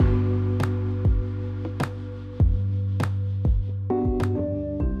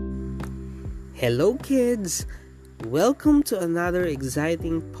Hello, kids! Welcome to another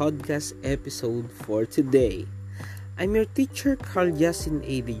exciting podcast episode for today. I'm your teacher, Carl Justin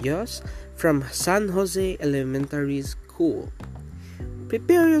A. Dios from San Jose Elementary School.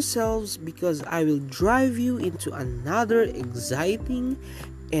 Prepare yourselves because I will drive you into another exciting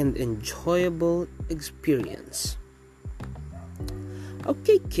and enjoyable experience.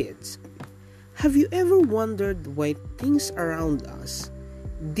 Okay, kids, have you ever wondered why things around us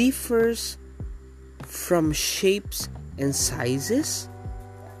differs from shapes and sizes,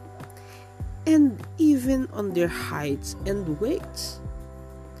 and even on their heights and weights?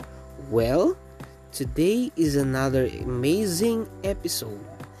 Well, today is another amazing episode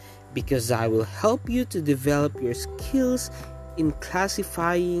because I will help you to develop your skills in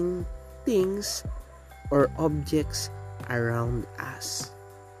classifying things or objects around us.